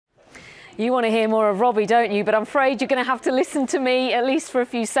You want to hear more of Robbie, don't you? But I'm afraid you're going to have to listen to me at least for a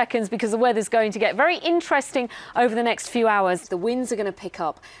few seconds because the weather's going to get very interesting over the next few hours. The winds are going to pick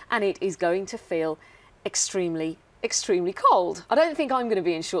up and it is going to feel extremely cold. I don't think I'm going to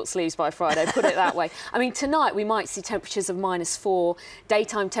be in short sleeves by Friday, put it that way. I mean, tonight we might see temperatures of -4,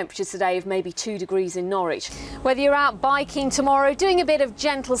 daytime temperatures today of maybe 2 degrees in Norwich. Whether you're out biking tomorrow, doing a bit of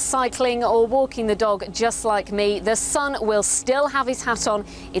gentle cycling or walking the dog just like me, the sun will still have his hat on.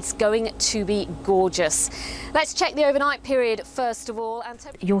 It's going to be gorgeous. Let's check the overnight period first of all. And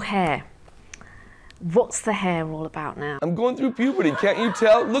your hair. What's the hair all about now? I'm going through puberty, can't you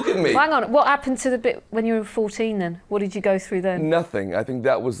tell? Look at me. Hang on, what happened to the bit when you were 14 then? What did you go through then? Nothing. I think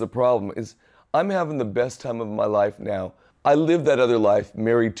that was the problem, is I'm having the best time of my life now. I lived that other life,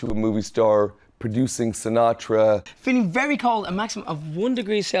 married to a movie star, producing Sinatra. Feeling very cold, a maximum of 1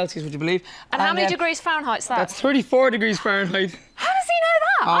 degree Celsius, would you believe? And how many degrees Fahrenheit's that? That's 34 degrees Fahrenheit. How does he know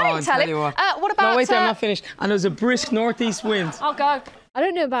that? Oh, I didn't tell him. What about... No, wait, I'm not finished. And there was a brisk northeast wind. I'll go. I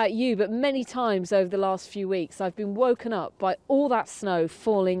don't know about you, but many times over the last few weeks, I've been woken up by all that snow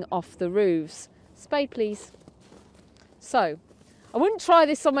falling off the roofs. Spade, please. So, I wouldn't try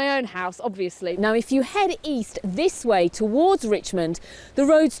this on my own house, obviously. Now, if you head east this way towards Richmond, the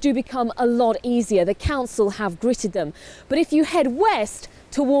roads do become a lot easier. The council have gritted them. But if you head west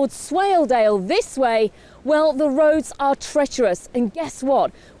towards Swaledale this way, well, the roads are treacherous. And guess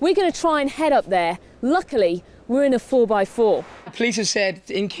what? We're going to try and head up there. Luckily, we're in a 4x4. The police have said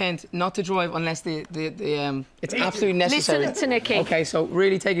in Kent not to drive unless it's absolutely necessary. Listen to Nikki. Okay, so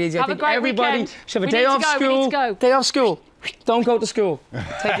really take it easy. Have I think a great everybody weekend. should have a day off school. Day off school. Don't go to school.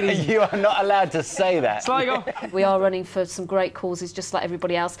 Take it easy. You are not allowed to say that. Sligo. We are running for some great causes, just like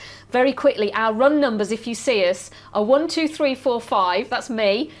everybody else. Very quickly, our run numbers, if you see us, are 1, 2, 3, 4, 5. That's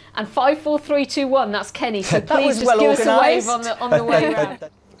me, and 5, 4, 3, 2, 1. That's Kenny. So please just give us a wave on the way around.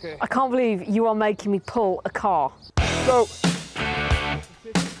 I can't believe you are making me pull a car. Go.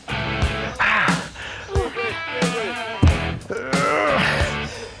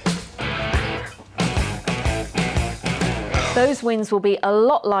 Those winds will be a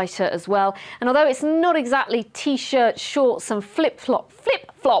lot lighter as well. And although it's not exactly t-shirt, shorts and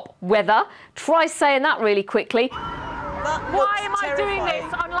flip-flop weather, try saying that really quickly. Why am I doing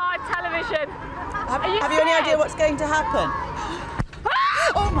this on live television? Have you any idea what's going to happen?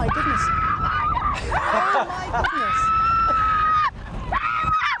 Oh my goodness. Oh my goodness.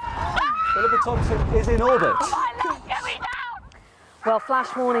 Philippa Tomson is in orbit. Well,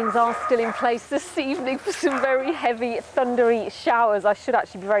 flash warnings are still in place this evening for some very heavy, thundery showers. I should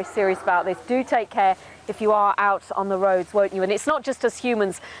actually be very serious about this. Do take care if you are out on the roads, won't you? And it's not just us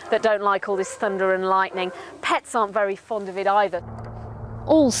humans that don't like all this thunder and lightning. Pets aren't very fond of it either.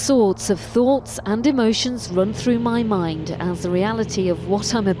 All sorts of thoughts and emotions run through my mind as the reality of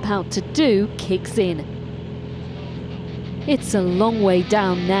what I'm about to do kicks in. It's a long way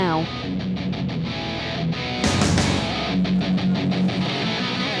down now.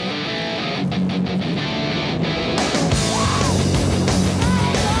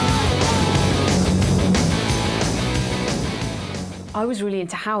 I was really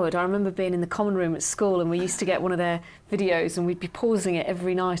into Howard. I remember being in the common room at school and we used to get one of their videos and we'd be pausing it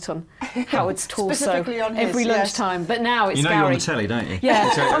every night on Howard's torso. Specifically on his, every lunchtime. But now it's Gary. You know you're on the telly, don't you? Yeah.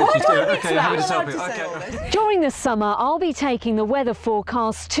 Okay, happy to help you. During the summer, I'll be taking the weather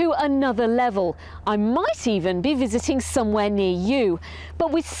forecast to another level. I might even be visiting somewhere near you.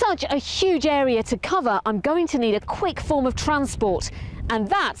 But with such a huge area to cover, I'm going to need a quick form of transport. And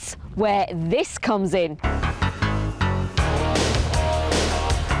that's where this comes in.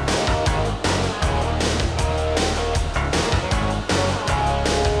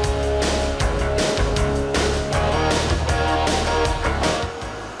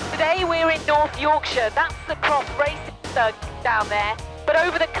 North Yorkshire, that's the cross racing circuit down there. But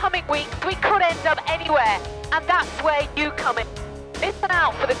over the coming weeks, we could end up anywhere, and that's where you come in. Listen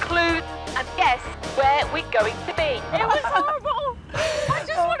out for the clues and guess where we're going to be. It was horrible. I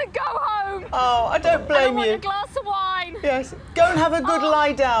just want to go home. Oh, I don't blame you. I want a glass of wine. Yes, go and have a good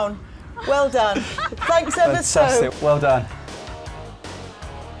lie down. Well done. Thanks ever so. Fantastic. Well done.